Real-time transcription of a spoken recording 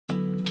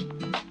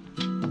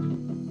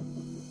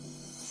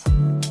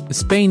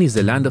Spain is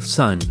the land of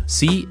sun,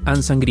 sea, and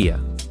sangria,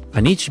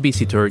 and each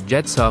visitor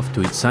jets off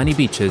to its sunny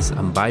beaches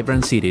and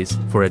vibrant cities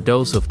for a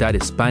dose of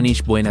that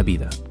Spanish buena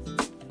vida.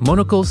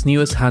 Monocle's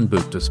newest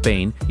handbook to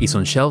Spain is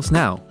on shelves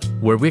now,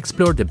 where we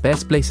explore the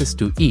best places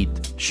to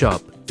eat,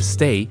 shop,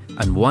 stay,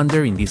 and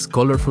wander in this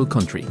colorful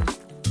country.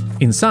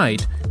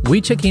 Inside, we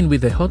check in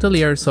with the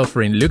hoteliers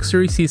offering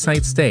luxury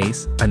seaside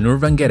stays and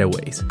urban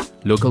getaways,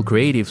 local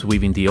creatives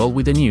weaving the old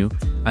with the new,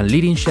 and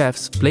leading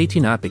chefs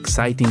plating up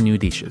exciting new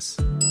dishes.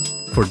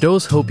 For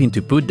those hoping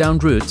to put down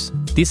roots,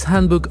 this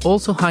handbook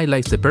also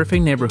highlights the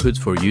perfect neighborhoods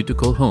for you to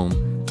call home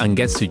and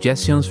gets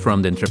suggestions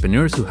from the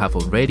entrepreneurs who have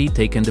already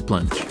taken the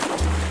plunge.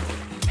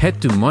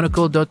 Head to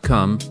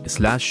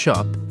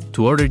monocle.com/shop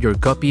to order your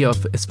copy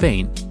of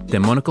Spain, the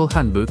Monocle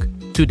Handbook,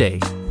 today.